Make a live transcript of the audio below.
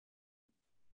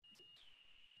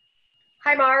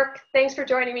Hi, Mark. Thanks for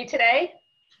joining me today.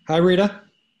 Hi, Rita.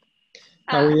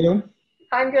 How Uh, are you?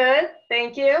 I'm good.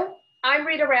 Thank you. I'm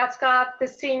Rita Ratskoff, the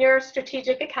Senior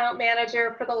Strategic Account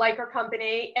Manager for the LYCRA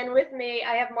company. And with me,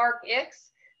 I have Mark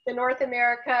Ix, the North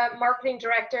America Marketing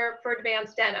Director for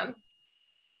Advanced Denim.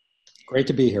 Great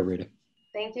to be here, Rita.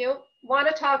 Thank you. Want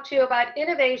to talk to you about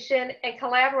innovation and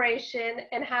collaboration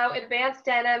and how Advanced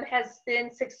Denim has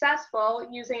been successful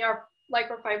using our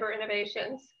LYCRA fiber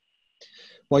innovations.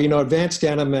 Well, Advanced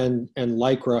Denim and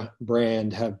LYCRA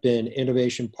brand have been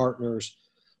innovation partners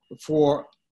for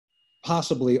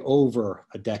possibly over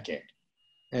a decade.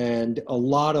 And a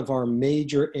lot of our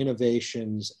major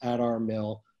innovations at our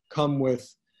mill come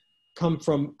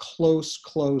from close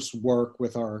work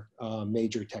with our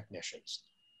major technicians.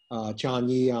 John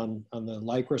Yi on the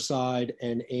LYCRA side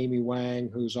and Amy Wang,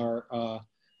 who's our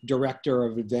director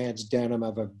of Advanced Denim,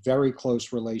 have a very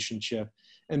close relationship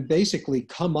and basically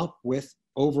come up with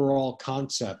overall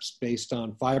concepts based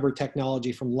on fiber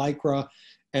technology from LYCRA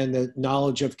and the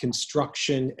knowledge of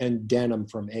construction and denim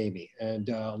from Amy. And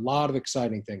a lot of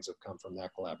exciting things have come from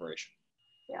that collaboration.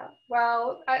 Yeah,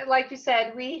 well, like you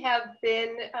said, we have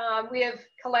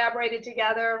collaborated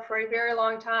together for a very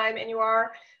long time, and you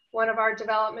are one of our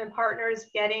development partners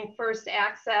getting first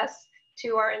access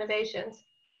to our innovations.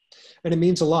 And it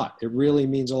means a lot. It really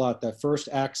means a lot. That first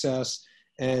access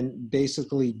and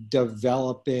basically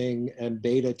developing and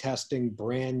beta testing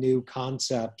brand new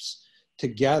concepts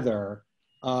together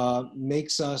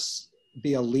makes us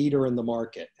be a leader in the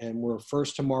market. And we're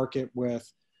first to market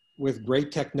with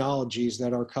great technologies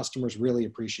that our customers really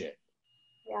appreciate.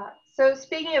 Yeah, so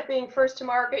speaking of being first to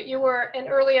market, you were an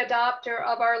early adopter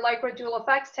of our LYCRA Dual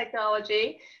Effects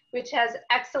technology, which has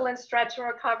excellent stretch and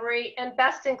recovery and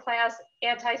best-in-class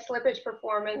anti-slippage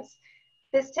performance.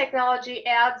 This technology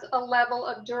adds a level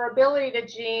of durability to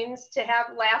jeans to have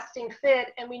lasting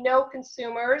fit, and we know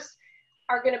consumers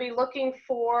are going to be looking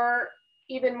for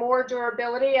even more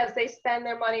durability as they spend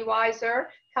their money wiser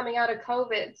coming out of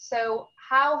COVID. So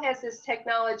how has this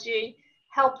technology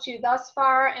helped you thus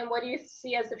far, and what do you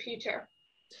see as the future?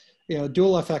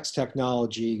 Dual FX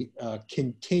technology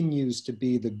continues to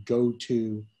be the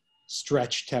go-to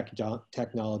stretch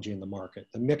technology in the market.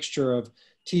 The mixture of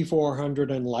T400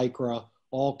 and LYCRA,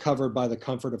 all covered by the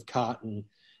comfort of cotton,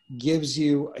 gives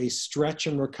you a stretch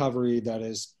and recovery that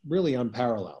is really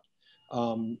unparalleled.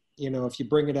 If you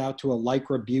bring it out to a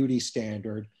LYCRA beauty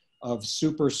standard of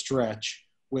super stretch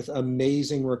with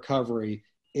amazing recovery,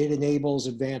 it enables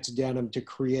Advanced Denim to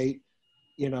create,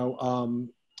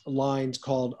 lines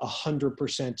called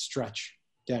 100% stretch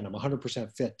denim,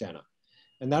 100% fit denim.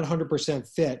 And that 100%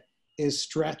 fit is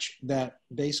stretch that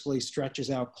basically stretches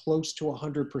out close to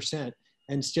 100%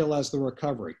 and still has the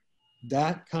recovery.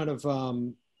 That kind of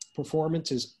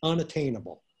performance is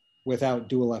unattainable without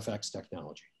Dual FX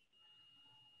technology.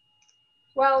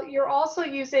 Well, you're also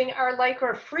using our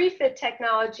LYCRA Free Fit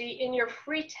technology in your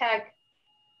Free Tech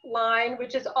line,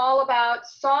 which is all about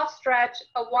soft stretch,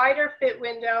 a wider fit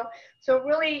window, so it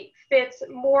really fits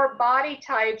more body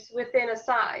types within a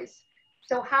size.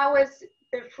 So how has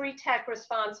the Free Tech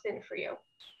response been for you?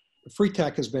 Free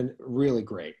Tech has been really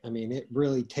great. I mean, it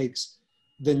really takes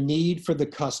the need for the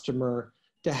customer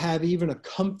to have even a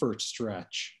comfort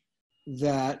stretch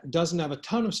that doesn't have a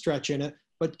ton of stretch in it,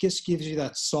 but just gives you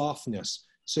that softness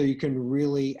so you can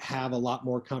really have a lot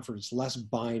more comfort. It's less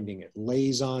binding. It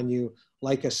lays on you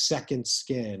like a second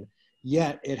skin,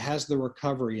 yet it has the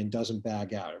recovery and doesn't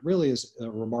bag out. It really is a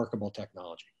remarkable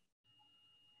technology.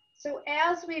 So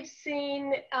as we've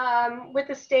seen with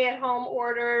the stay-at-home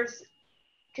orders,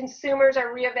 consumers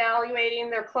are reevaluating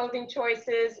their clothing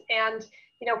choices, and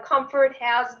comfort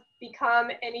has become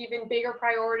an even bigger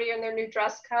priority in their new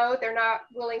dress code. They're not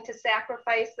willing to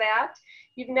sacrifice that.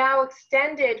 You've now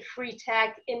extended Free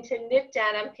Tech into knit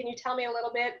denim. Can you tell me a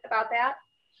little bit about that?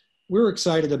 We're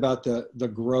excited about the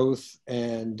growth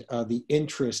and the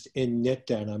interest in knit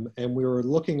denim, and we were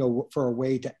looking for a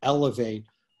way to elevate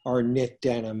our knit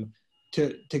denim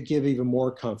to give even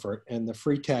more comfort. And the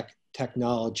Free Tech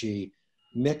technology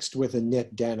mixed with a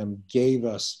knit denim gave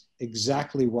us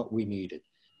exactly what we needed,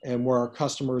 and where our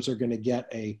customers are going to get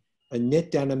a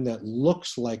knit denim that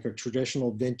looks like a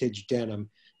traditional vintage denim,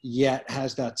 yet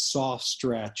has that soft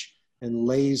stretch and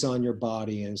lays on your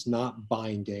body and is not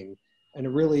binding. And it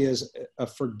really is a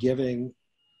forgiving,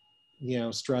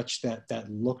 stretch that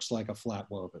looks like a flat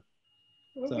woven.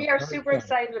 We are super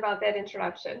excited about that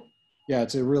introduction. Yeah,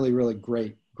 it's a really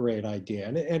great idea.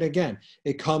 And again,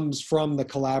 it comes from the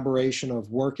collaboration of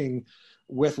working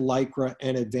with LYCRA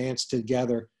and Advanced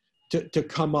together to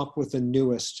come up with the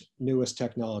newest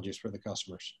technologies for the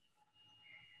customers.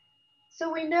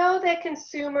 So we know that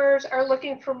consumers are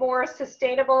looking for more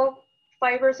sustainable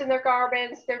fibers in their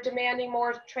garments. They're demanding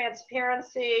more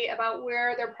transparency about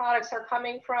where their products are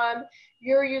coming from.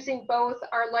 You're using both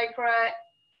our LYCRA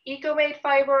EcoMade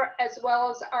fiber as well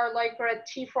as our LYCRA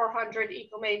T400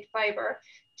 EcoMade fiber.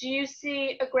 Do you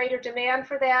see a greater demand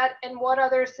for that? And what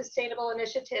other sustainable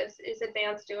initiatives is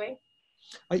Advance doing?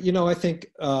 You know, I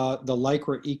think the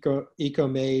LYCRA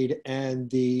EcoMade and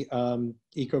the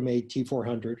EcoMade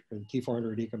T400 or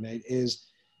T400 EcoMade is,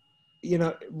 you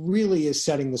know, really is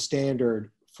setting the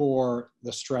standard for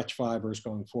the stretch fibers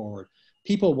going forward.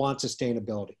 People want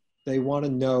sustainability. They want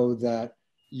to know that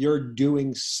you're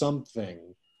doing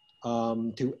something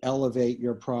to elevate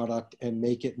your product and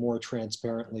make it more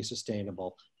transparently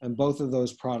sustainable. And both of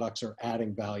those products are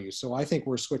adding value. So I think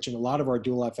we're switching a lot of our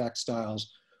dual FX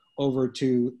styles over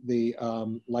to the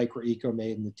LYCRA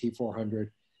EcoMade and the T400.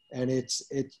 And it's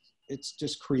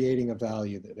just creating a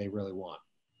value that they really want.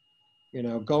 You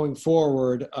know, going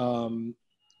forward,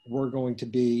 we're going to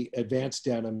be, Advanced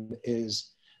Denim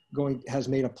has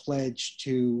made a pledge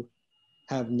to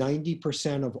have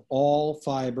 90% of all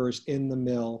fibers in the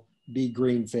mill be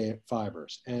green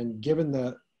fibers. And given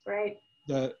the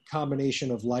combination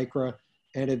of LYCRA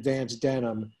and Advanced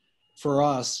Denim, for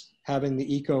us, having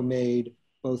the EcoMade,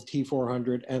 both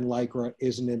T400 and LYCRA,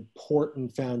 is an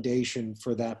important foundation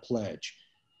for that pledge.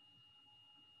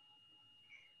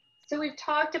 So we've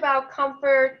talked about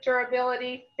comfort,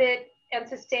 durability, fit, and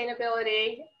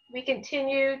sustainability. We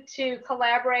continue to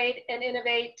collaborate and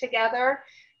innovate together.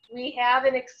 We have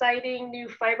an exciting new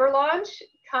fiber launch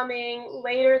coming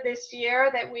later this year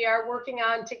that we are working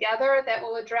on together that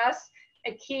will address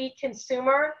a key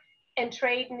consumer and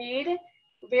trade need.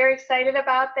 Very excited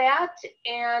about that.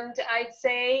 And I'd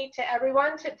say to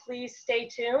everyone to please stay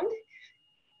tuned.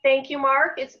 Thank you,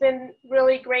 Mark. It's been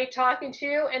really great talking to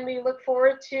you, and we look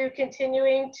forward to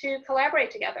continuing to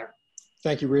collaborate together.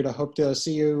 Thank you, Rita. Hope to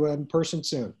see you in person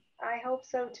soon. I hope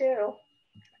so too.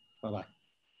 Bye-bye.